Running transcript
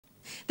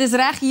Dis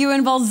reg,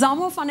 Ewan, wel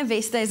Zamo van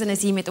Westhuizen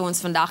is hier met ons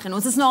vandag en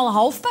ons is nou al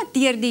halfpad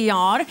deur die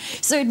jaar.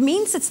 So it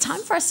means it's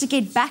time for us to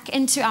get back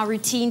into our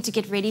routine to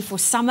get ready for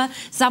summer.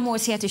 Zamo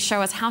is here to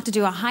show us how to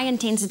do a high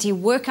intensity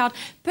workout,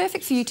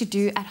 perfect for you to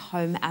do at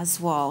home as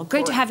well.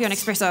 Great to have you on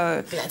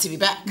Expresso. Glad to be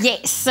back.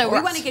 Yes, so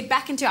we want to get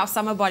back into our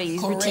summer body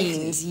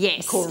routines.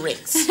 Yes.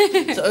 Correct.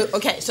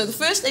 So the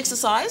first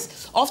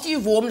exercise, after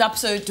you've warmed up,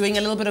 so doing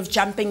a little bit of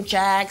jumping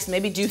jacks,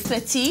 maybe do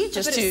 30,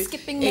 just to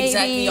skipping maybe.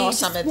 Exactly, or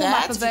some of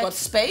that. If you've got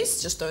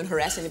space, just don't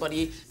harass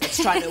anybody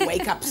that's trying to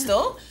wake up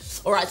still.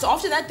 All right, so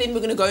after that, then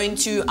we're going to go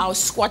into our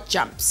squat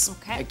jumps.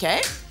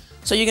 Okay.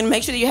 So you're going to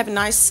make sure that you have a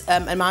nice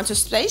amount of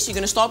space. You're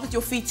going to start with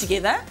your feet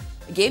together.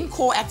 Again,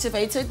 core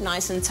activated,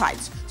 nice and tight.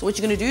 So what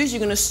you're going to do is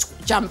you're going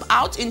to jump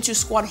out into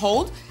squat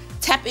hold,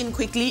 tap in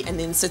quickly, and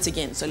then sit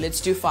again. So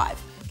let's do 5.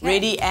 Okay.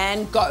 Ready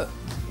and go.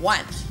 1,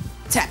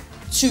 tap,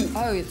 2.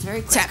 Oh, it's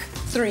very quick. Tap,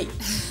 3,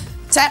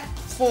 tap,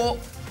 4,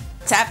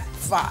 tap,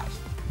 5,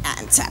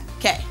 and tap.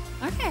 Okay.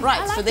 Okay. Right.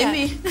 I like so then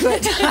that.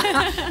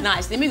 good.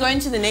 Nice. Then we go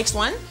into the next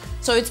one.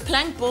 So it's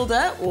plank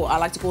builder, or I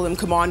like to call them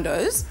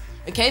commandos.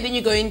 Okay. Then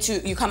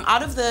you come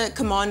out of the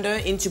commando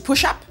into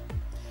push up,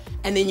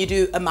 and then you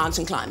do a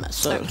mountain climber.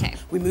 So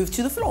we move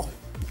to the floor.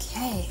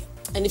 Okay.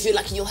 And if you're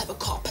lucky, you'll have a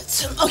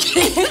carpet.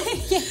 Okay.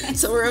 Yeah.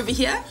 So we're over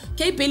here.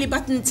 Okay, belly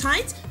button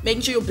tight.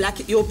 Making sure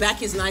your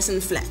back is nice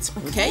and flat.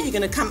 Okay. You're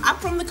gonna come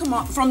up from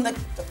the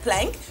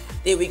plank.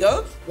 There we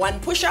go. 1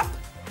 push up.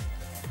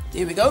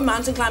 There we go.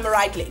 Mountain climber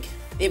right leg.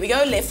 There we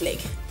go. Left leg.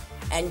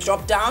 And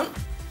drop down.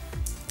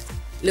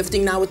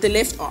 Lifting now with the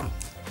left arm.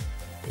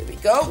 There we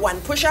go.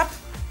 1 push up.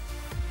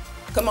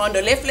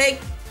 Commando left leg.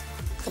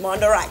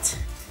 Commando right.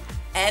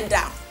 And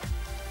down.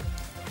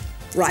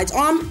 Right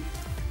arm.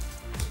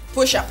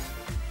 Push up.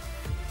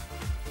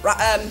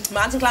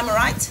 Mountain climber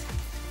right,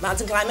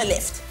 mountain climber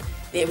left.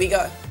 There we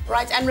go.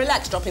 Right, and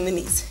relax, dropping the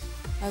knees.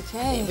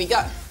 Okay. There we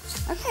go.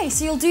 Okay,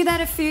 so you'll do that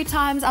a few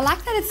times. I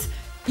like that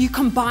you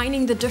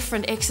combining the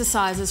different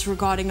exercises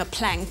regarding a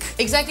plank.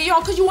 Exactly, yeah,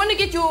 because you want to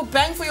get your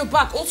bang for your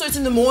buck. Also, it's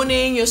in the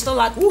morning, you're still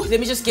like, ooh, let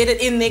me just get it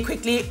in there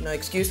quickly. No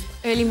excuse.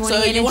 Early morning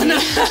so energy. You wanna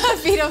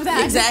feed off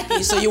that.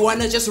 Exactly, so you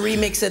want to just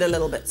remix it a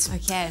little bit.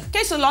 Okay.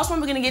 Okay, so the last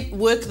one, we're going to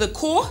work the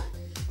core,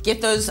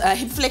 get those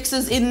hip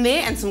flexors in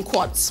there and some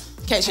quads.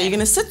 Okay, so you're going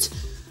to sit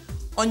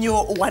on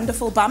your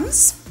wonderful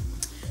bums.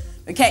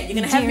 Okay, you're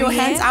going to have your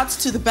hands out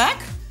to the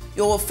back.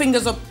 Your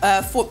fingers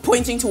are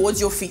pointing towards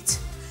your feet.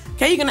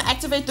 Okay, you're going to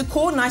activate the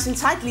core nice and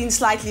tight, lean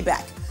slightly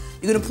back.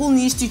 You're going to pull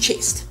knees to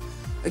chest.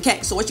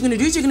 Okay, so what you're going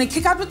to do is you're going to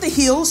kick out with the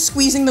heels,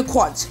 squeezing the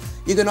quads.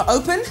 You're going to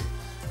open,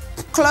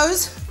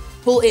 close,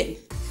 pull in.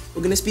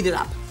 We're going to speed it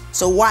up.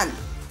 So 1,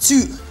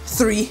 2,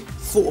 3,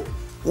 4.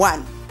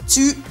 1,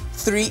 2,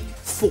 3,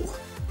 4.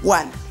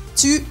 1,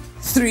 2,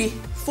 3,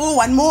 4.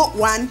 One more.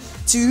 1,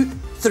 2,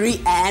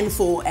 3, and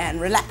 4, and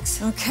relax.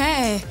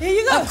 Okay. There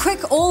you go. A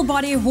quick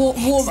all-body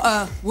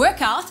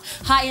workout,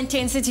 high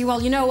intensity.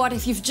 Well, you know what?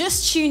 If you've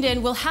just tuned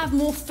in, we'll have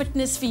more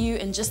fitness for you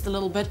in just a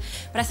little bit.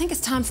 But I think it's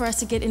time for us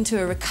to get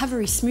into a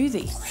recovery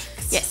smoothie.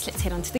 Yes, let's head on to the